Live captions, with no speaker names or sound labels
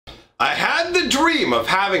I had the dream of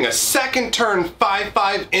having a second turn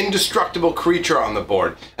 5/5 indestructible creature on the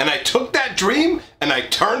board, and I took that dream and I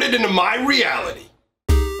turned it into my reality.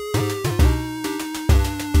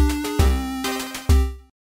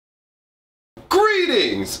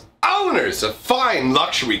 Greetings, owners of fine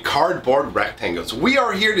luxury cardboard rectangles. We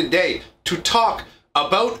are here today to talk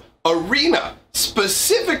about Arena,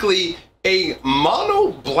 specifically a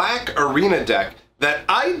mono black Arena deck that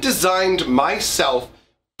I designed myself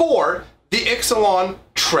for the Ixalan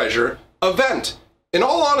Treasure event. In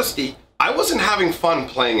all honesty, I wasn't having fun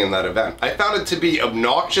playing in that event. I found it to be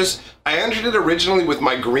obnoxious. I entered it originally with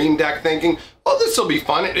my green deck thinking, oh, this will be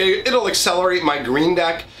fun. It'll accelerate my green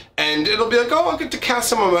deck and it'll be like, oh, I'll get to cast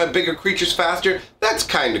some of my bigger creatures faster. That's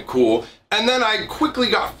kind of cool. And then I quickly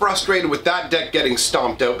got frustrated with that deck getting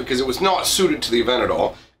stomped out because it was not suited to the event at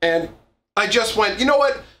all. And I just went, you know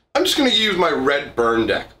what? I'm just going to use my red burn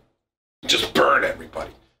deck. Just burn everybody.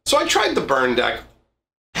 So I tried the burn deck,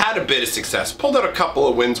 had a bit of success, pulled out a couple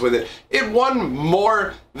of wins with it. It won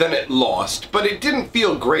more than it lost, but it didn't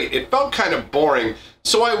feel great. It felt kind of boring.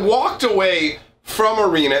 So I walked away from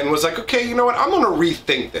Arena and was like, okay, you know what? I'm going to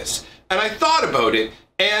rethink this. And I thought about it,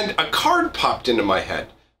 and a card popped into my head.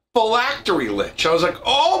 Phylactery Lich. I was like,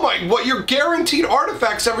 oh my, what, you're guaranteed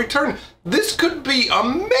artifacts every turn. This could be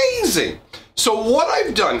amazing. So what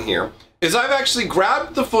I've done here is I've actually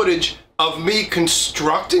grabbed the footage of me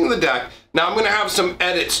constructing the deck. Now I'm going to have some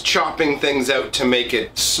edits chopping things out to make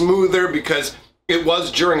it smoother because it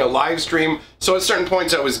was during a live stream. So at certain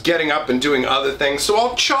points I was getting up and doing other things. So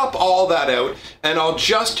I'll chop all that out and I'll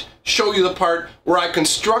just show you the part where I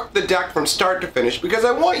construct the deck from start to finish, because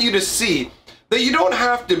I want you to see that you don't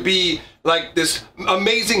have to be like this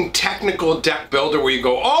amazing technical deck builder where you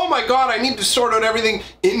go, oh my god, I need to sort out everything.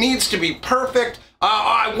 It needs to be perfect.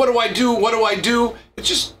 What do I do? What do I do? It's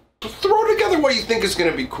just throw together what you think is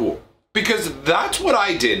going to be cool. Because that's what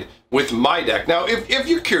I did with my deck. Now, if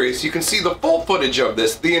you're curious, you can see the full footage of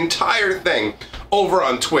this, the entire thing, over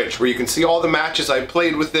on Twitch, where you can see all the matches I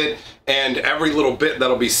played with it and every little bit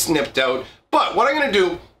that'll be snipped out. But what I'm going to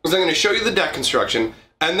do is I'm going to show you the deck construction,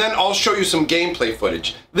 and then I'll show you some gameplay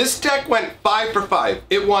footage. This deck went 5 for 5.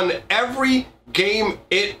 It won every game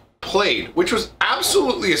it played, which was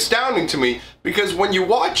absolutely astounding to me, because when you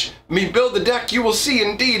watch me build the deck, you will see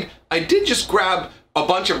indeed I did just grab a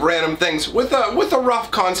bunch of random things with a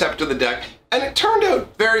rough concept of the deck, and it turned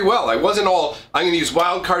out very well. I wasn't all, I'm going to use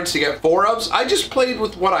wild cards to get 4-ofs. I just played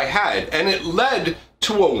with what I had, and it led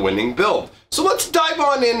to a winning build. So let's dive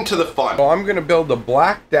on into the fun. Well, I'm going to build a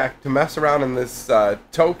black deck to mess around in this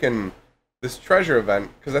this treasure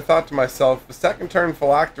event, because I thought to myself, the second turn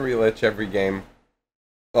Phylactery Lich every game,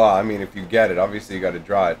 well, I mean, if you get it, obviously you got to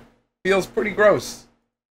draw it. Feels pretty gross.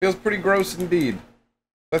 Feels pretty gross indeed.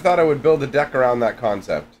 I thought I would build a deck around that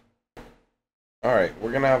concept. All right,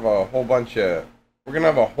 we're gonna have a whole bunch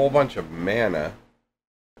of mana,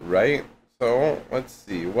 right? So let's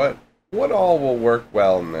see what all will work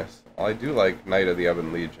well in this. Well, I do like Knight of the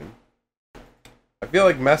Ebon Legion. I feel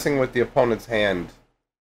like messing with the opponent's hand.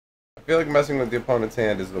 I feel like messing with the opponent's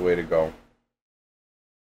hand is the way to go.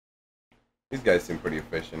 These guys seem pretty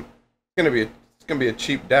efficient. It's gonna be a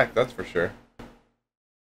cheap deck, that's for sure.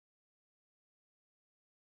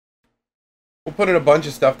 We'll put in a bunch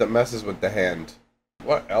of stuff that messes with the hand.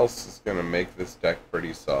 What else is gonna make this deck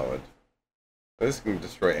pretty solid? This can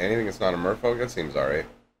destroy anything that's not a merfolk. That seems alright.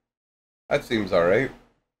 That seems alright.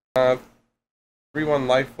 3/1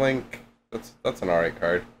 lifelink. That's an alright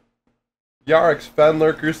card. Yarok's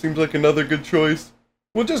Fenlurker seems like another good choice.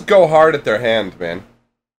 We'll just go hard at their hand, man.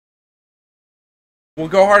 We'll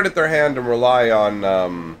go hard at their hand and rely on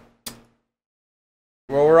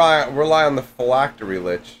rely on the Phylactery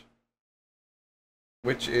Lich,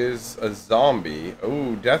 which is a zombie.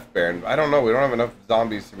 Oh, Death Baron. I don't know. We don't have enough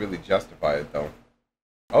zombies to really justify it, though.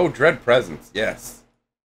 Oh, Dread Presence. Yes.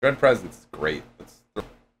 Dread Presence is great. Let's throw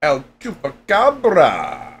El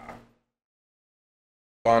Chupacabra.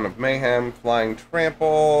 Spawn of Mayhem. Flying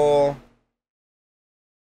Trample.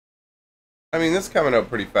 I mean, this coming out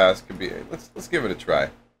pretty fast could be... Let's give it a try.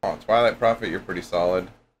 Oh, Twilight Prophet, you're pretty solid.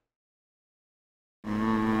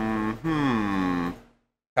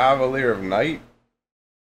 Cavalier of Night.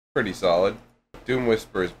 Pretty solid. Doom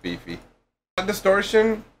Whisper is beefy.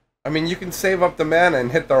 Distortion, I mean, you can save up the mana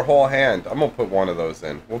and hit their whole hand. I'm gonna put one of those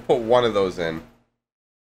in. We'll put one of those in.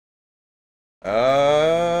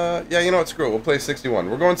 Yeah, you know what? Screw it. We'll play 61.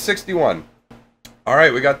 We're going 61.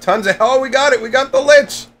 Alright, we got tons of... Oh, we got it! We got the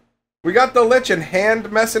Lich! We got the Lich and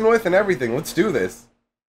hand messing with and everything. Let's do this.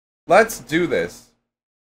 Let's do this.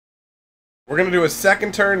 We're gonna do a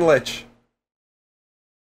second turn Lich.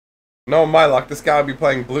 No, my luck, this guy will be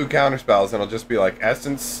playing blue counterspells and it'll just be like,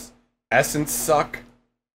 Essence suck.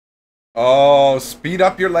 Oh, speed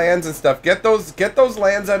up your lands and stuff. Get those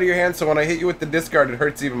lands out of your hand so when I hit you with the discard, it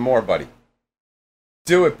hurts even more, buddy.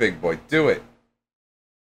 Do it, big boy. Do it.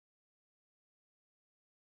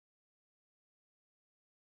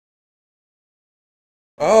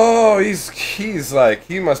 Oh, he's like,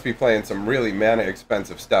 he must be playing some really mana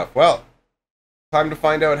expensive stuff. Well, time to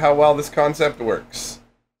find out how well this concept works.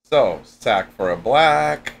 So, sack for a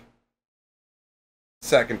black.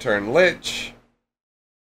 Second turn Lich.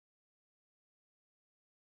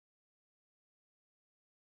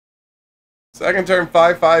 Second turn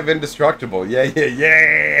 5/5 Indestructible. Yeah,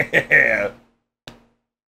 yeah, yeah!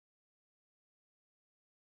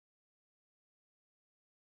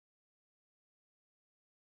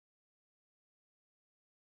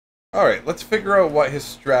 Alright, let's figure out what his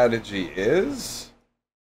strategy is.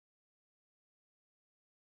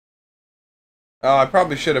 Oh, I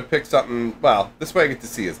probably should have picked something... Well, this way I get to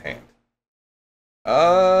see his hand.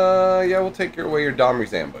 Yeah, we'll take away your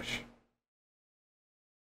Domri's Ambush.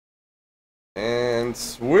 And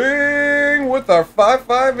swing with our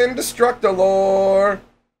 5/5 Indestructible.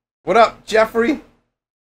 What up, Jeffrey?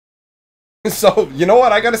 So, you know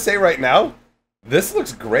what I gotta say right now? This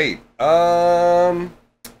looks great.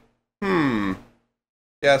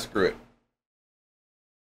 Yeah, screw it.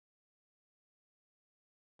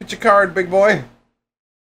 Get your card, big boy.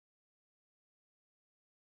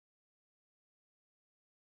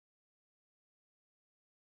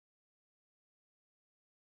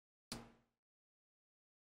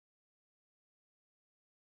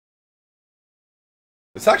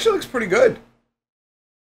 This actually looks pretty good.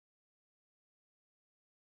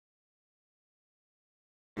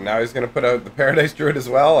 Now he's going to put out the Paradise Druid as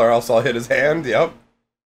well, or else I'll hit his hand. Yep.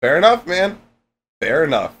 Fair enough, man. Fair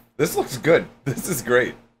enough. This looks good. This is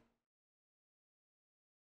great.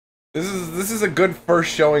 This is a good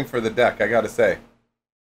first showing for the deck, I gotta say.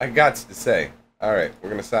 I gots to say. Alright, we're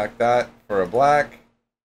going to sack that for a black.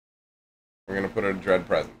 We're going to put out a Dread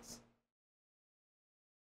Presence.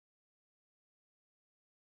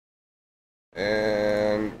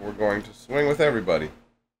 And we're going to swing with everybody.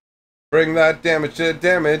 Bring that damage to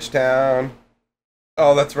Damage Town.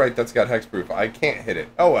 Oh, that's right. That's got hexproof. I can't hit it.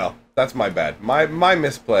 Oh, well. That's my bad. My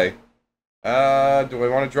misplay. Do I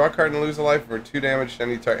want to draw a card and lose a life or 2 damage to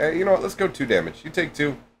any target? Hey, you know what? Let's go 2 damage. You take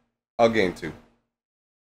 2. I'll gain 2.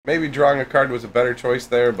 Maybe drawing a card was a better choice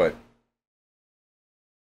there, but...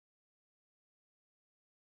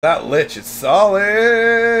 That Lich is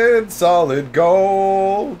solid! Solid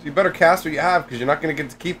gold! You better cast what you have, because you're not going to get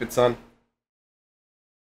to keep it, son.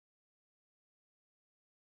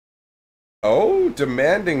 Oh,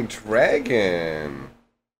 Demanding Dragon.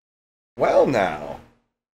 Well, now.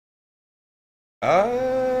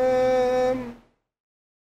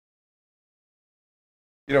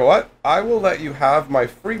 You know what? I will let you have my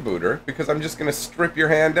freebooter, because I'm just going to strip your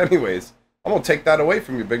hand anyways. I'm going to take that away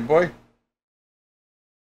from you, big boy.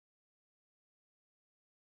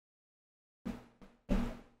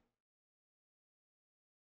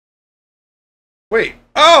 Wait.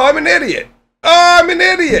 Oh, I'm an idiot. Oh, I'm an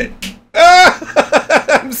idiot.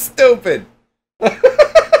 I'm stupid.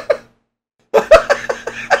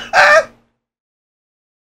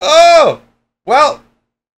 Oh, well,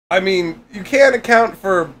 I mean, you can't account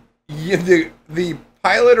for the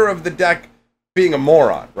piloter of the deck being a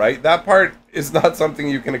moron, right? That part is not something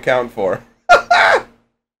you can account for.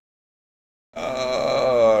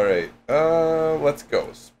 Alright, let's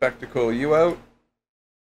go. Spectacle you out.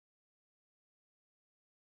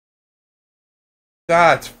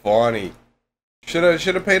 That's funny. Should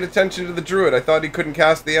have paid attention to the druid. I thought he couldn't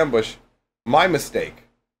cast the ambush. My mistake.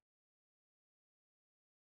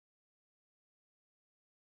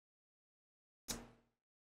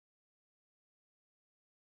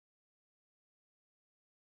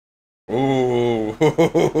 Ooh,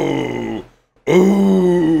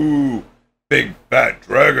 ooh, big fat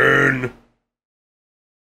dragon.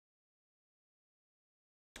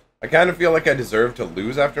 I kind of feel like I deserve to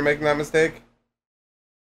lose after making that mistake.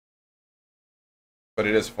 But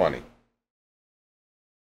it is funny.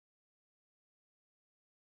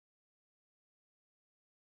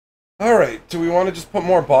 Alright, do we want to just put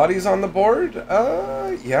more bodies on the board?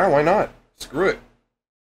 Yeah, why not? Screw it.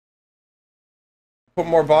 Put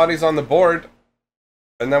more bodies on the board,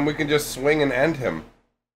 and then we can just swing and end him.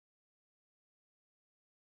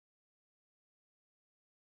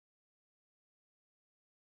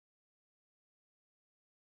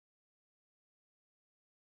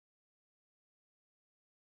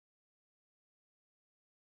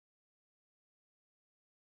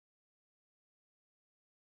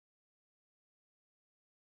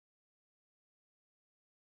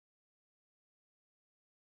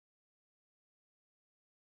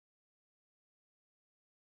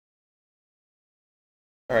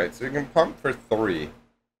 Alright, so you can pump for 3. Which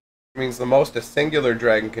means the most a singular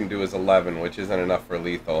dragon can do is 11, which isn't enough for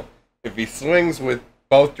lethal. If he swings with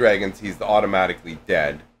both dragons, he's automatically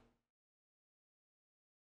dead.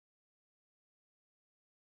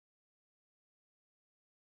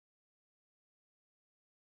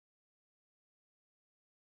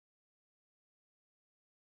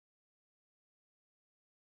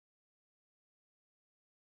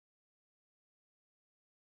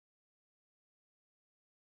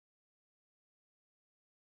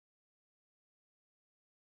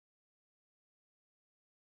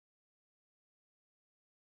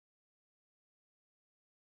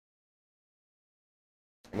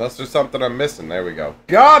 Unless there's something I'm missing. There we go.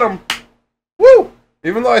 Got him! Woo!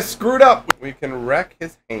 Even though I screwed up, we can wreck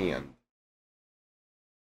his hand.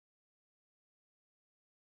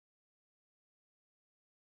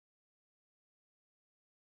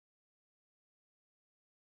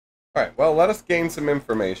 Alright, well, let us gain some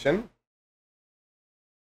information.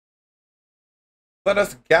 Let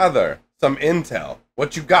us gather some intel.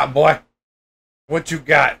 What you got, boy? What you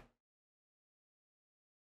got?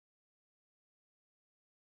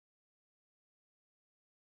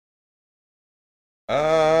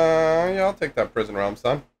 Yeah, I'll take that prison realm,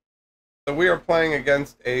 son. So we are playing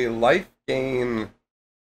against a life gain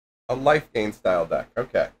style deck.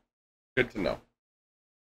 Okay, good to know.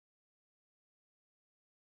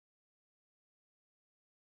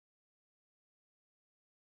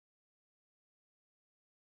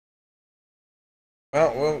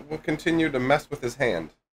 Well, we'll continue to mess with his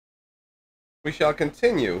hand. We shall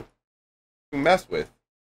continue to mess with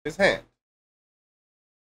his hand.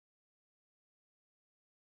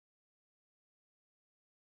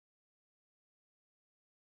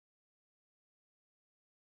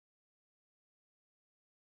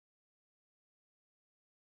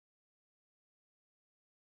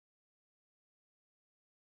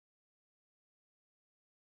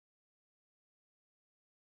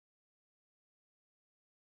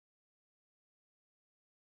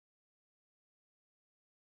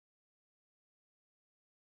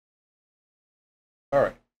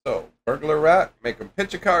 Alright, so Burglar Rat, make him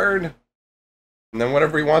pitch a card, and then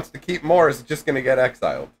whatever he wants to keep more is just going to get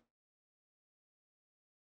exiled.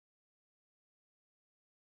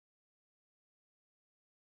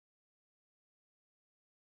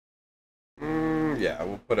 Yeah,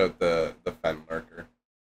 we'll put out the Fen Lurker.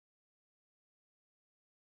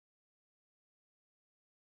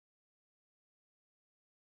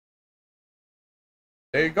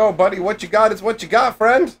 There you go, buddy. What you got is what you got,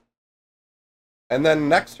 friend. And then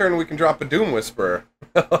next turn we can drop a Doom Whisperer.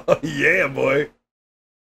 Yeah, boy.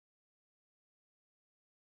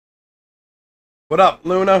 What up,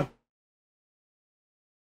 Luna?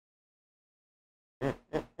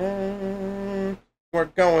 We're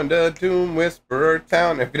going to Doom Whisperer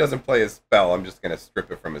Town. If he doesn't play his spell, I'm just going to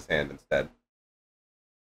strip it from his hand instead.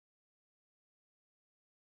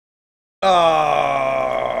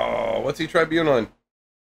 Oh, what's he tribunaling?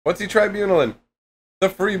 What's he tribunaling? The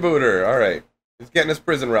freebooter. All right. He's getting his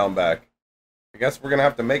prison realm back. I guess we're going to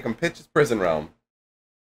have to make him pitch his prison realm.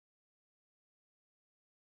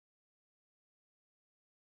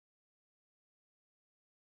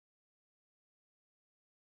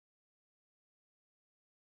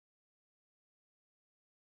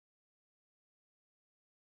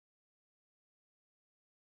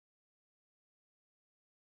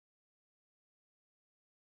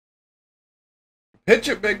 Pitch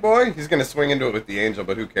it, big boy. He's going to swing into it with the angel,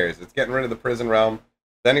 but who cares? It's getting rid of the prison realm.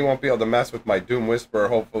 Then he won't be able to mess with my Doom Whisperer,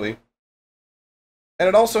 hopefully. And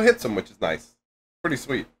it also hits him, which is nice. Pretty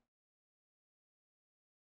sweet.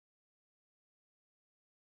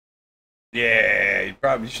 Yeah,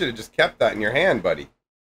 you should have just kept that in your hand, buddy.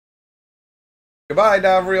 Goodbye,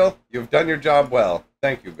 Davriel. You've done your job well.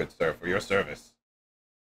 Thank you, good sir, for your service.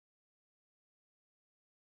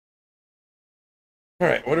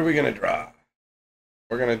 Alright, what are we going to draw?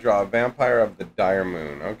 We're going to draw a Vampire of the Dire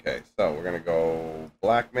Moon. Okay, so we're going to go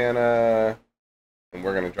black mana, and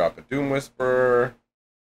we're going to drop a Doom Whisperer.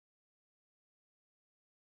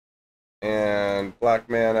 And black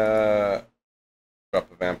mana,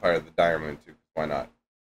 drop a Vampire of the Dire Moon too. Why not?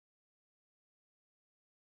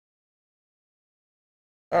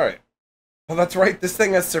 Alright. Oh, that's right. This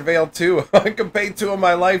thing has Surveil too. I can pay 2 of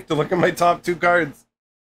my life to look at my top 2 cards.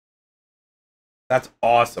 That's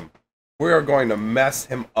awesome. We are going to mess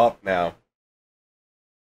him up now.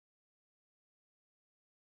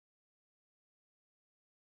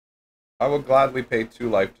 I will gladly pay 2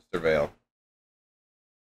 life to Surveil.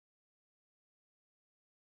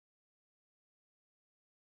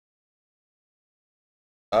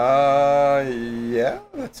 Yeah,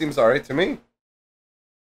 that seems alright to me.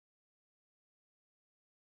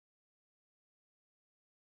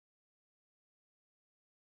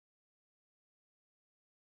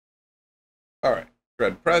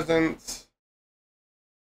 Shred Presence.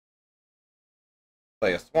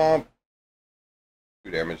 Play a Swamp. 2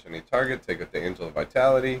 damage to any target. Take out the Angel of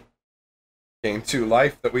Vitality. Gain 2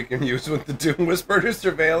 life that we can use with the Doom Whisper to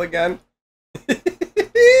surveil again.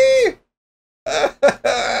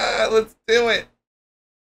 Let's do it.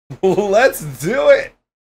 Let's do it.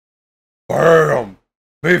 Bam.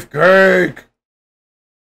 Beefcake.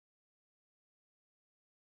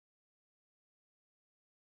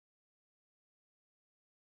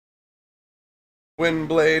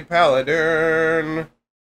 Windblade Paladin.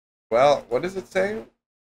 Well, what does it say?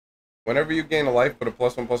 Whenever you gain a life, put a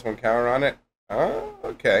 +1/+1 counter on it. Oh,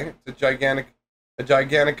 okay. It's a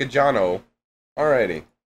gigantic Ajano. Alrighty.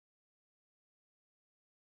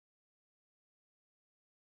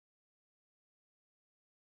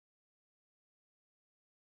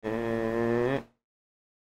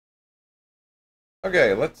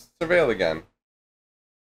 Okay, let's surveil again.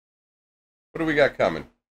 What do we got coming?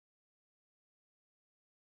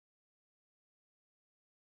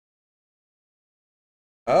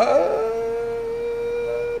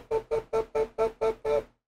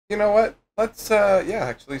 You know what? Let's yeah,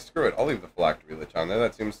 actually screw it. I'll leave the Phylactery Lich on there.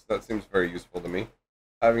 That seems very useful to me.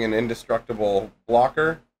 Having an indestructible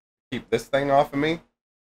blocker to keep this thing off of me.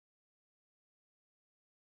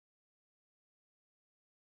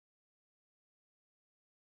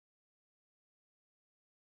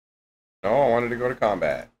 No, I wanted to go to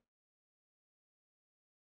combat.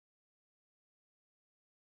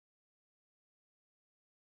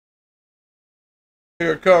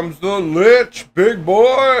 Here comes the Lich, big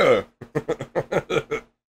boy!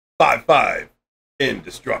 5/5.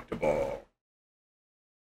 Indestructible.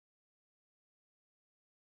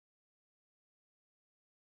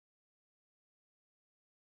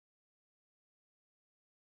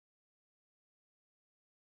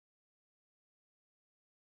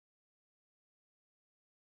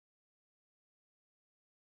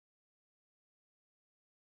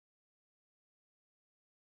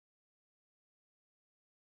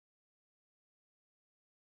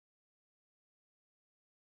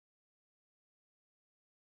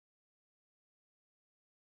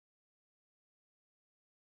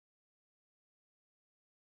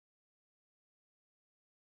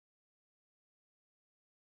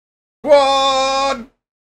 Squad!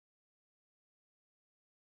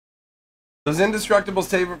 Does Indestructible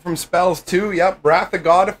save it from spells too? Yep. Wrath of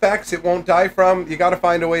God effects it won't die from. You gotta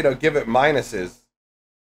find a way to give it minuses.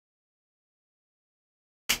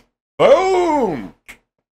 Boom!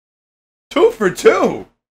 2 for 2!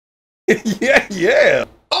 Yeah!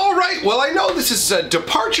 Alright, well I know this is a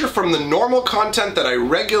departure from the normal content that I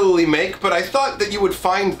regularly make, but I thought that you would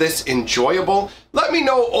find this enjoyable. Let me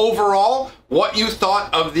know overall what you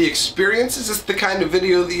thought of the experience. Is this the kind of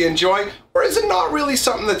video that you enjoy, or is it not really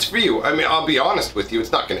something that's for you? I mean, I'll be honest with you,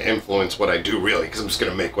 it's not going to influence what I do really, because I'm just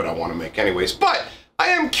going to make what I want to make anyways, but I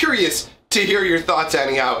am curious to hear your thoughts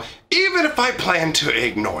anyhow, even if I plan to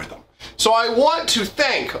ignore them. So I want to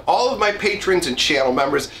thank all of my patrons and channel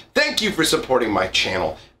members. Thank you for supporting my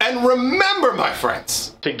channel. And remember, my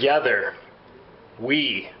friends, together,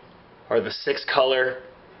 we are the 6 color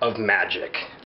of magic.